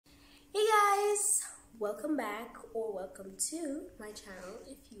Welcome back or welcome to my channel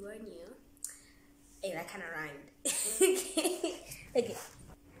if you are new. Hey, that kind of rhymed. Okay.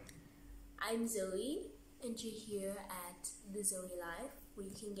 I'm Zoe and you're here at the Zoe Life where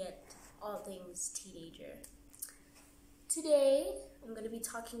you can get all things teenager. Today I'm going to be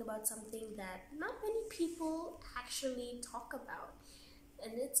talking about something that not many people actually talk about,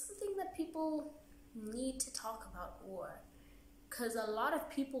 and it's something that people need to talk about more because a lot of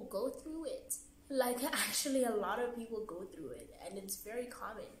people go through it. Actually, a lot of people go through it, and it's very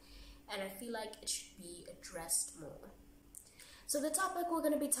common, and I feel like it should be addressed more. So the topic we're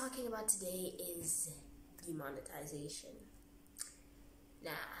going to be talking about today is demonetization.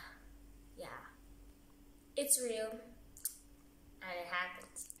 It's real, and it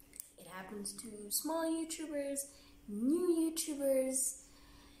happens. It happens to small YouTubers, new YouTubers.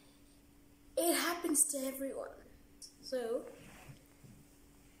 It happens to everyone. So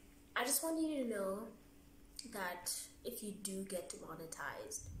I just want you to know that if you do get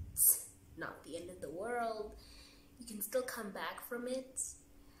demonetized, it's not the end of the world. You can still come back from it,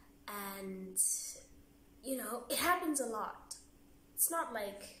 and it happens a lot. It's not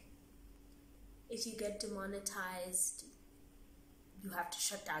like if you get demonetized, you have to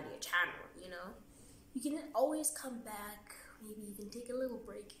shut down your channel, You can always come back, maybe even take a little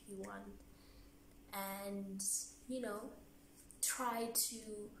break if you want, and, try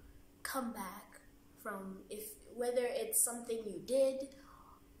to come back from whether it's something you did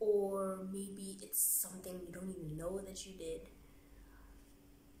or maybe it's something you don't even know that you did,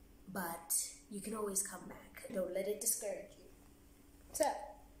 but you can always come back. Don't let it discourage you. So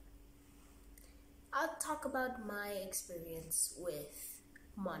I'll talk about my experience with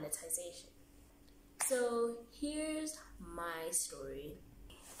monetization. So here's my story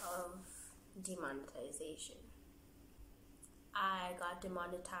of demonetization. I got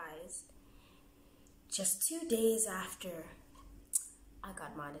demonetized just 2 days after I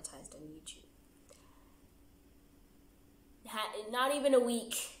got monetized on YouTube. Not even a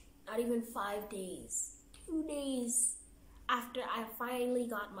week, not even 5 days. 2 days after I finally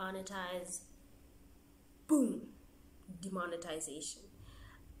got monetized, boom, demonetization.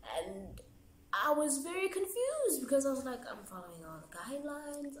 And I was very confused because I was like, I'm following all the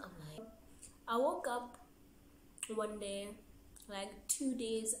guidelines. I woke up one day, 2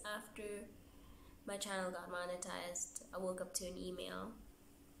 days after my channel got monetized. I woke up to an email,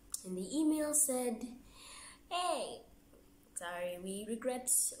 and the email said, "Hey,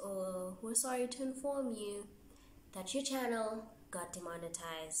 we're sorry to inform you that your channel got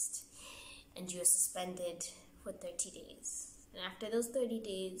demonetized and you are suspended for 30 days. And after those 30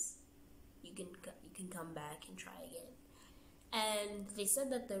 days, you can come back and try again." And they said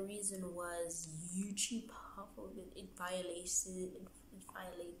that the reason was YouTube. It violates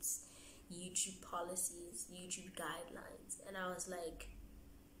YouTube policies, YouTube guidelines. And I was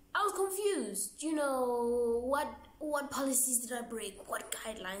confused. What policies did I break? What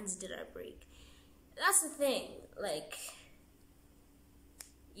guidelines did I break? That's the thing.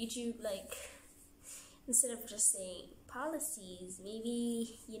 YouTube, instead of just saying policies,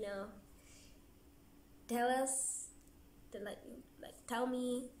 maybe, tell us, tell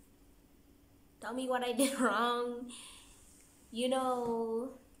me what I did wrong,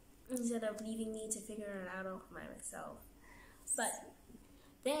 instead of leaving me to figure it out by myself. But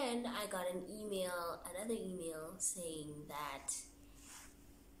then I got another email saying that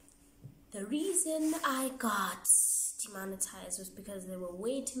the reason I got demonetized was because there were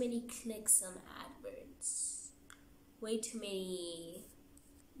way too many clicks on adverts, way too many,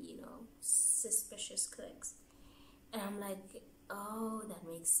 suspicious clicks. And I'm like, oh, that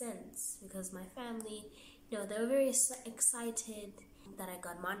makes sense, because my family, they were very excited that I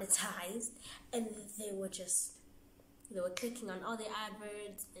got monetized, and they were clicking on all the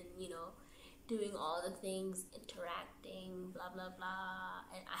adverts and, doing all the things, interacting, blah, blah, blah.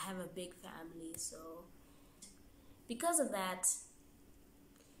 And I have a big family, so because of that,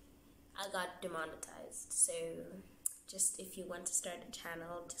 I got demonetized. So just if you want to start a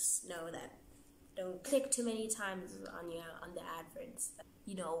channel, just know that don't click too many times on the adverts.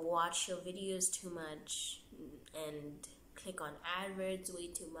 Watch your videos too much and click on adverts way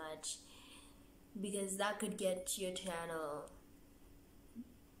too much, because that could get your channel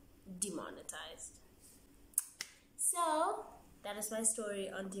demonetized. So that is my story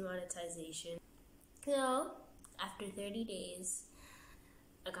on demonetization. After 30 days,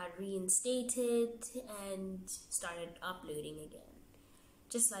 I got reinstated and started uploading again,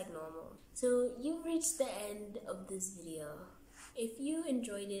 just like normal. So you've reached the end of this video. If you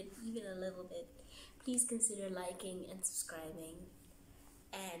enjoyed it even a little bit, please consider liking and subscribing,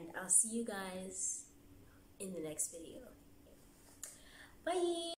 and I'll see you guys next video. Bye!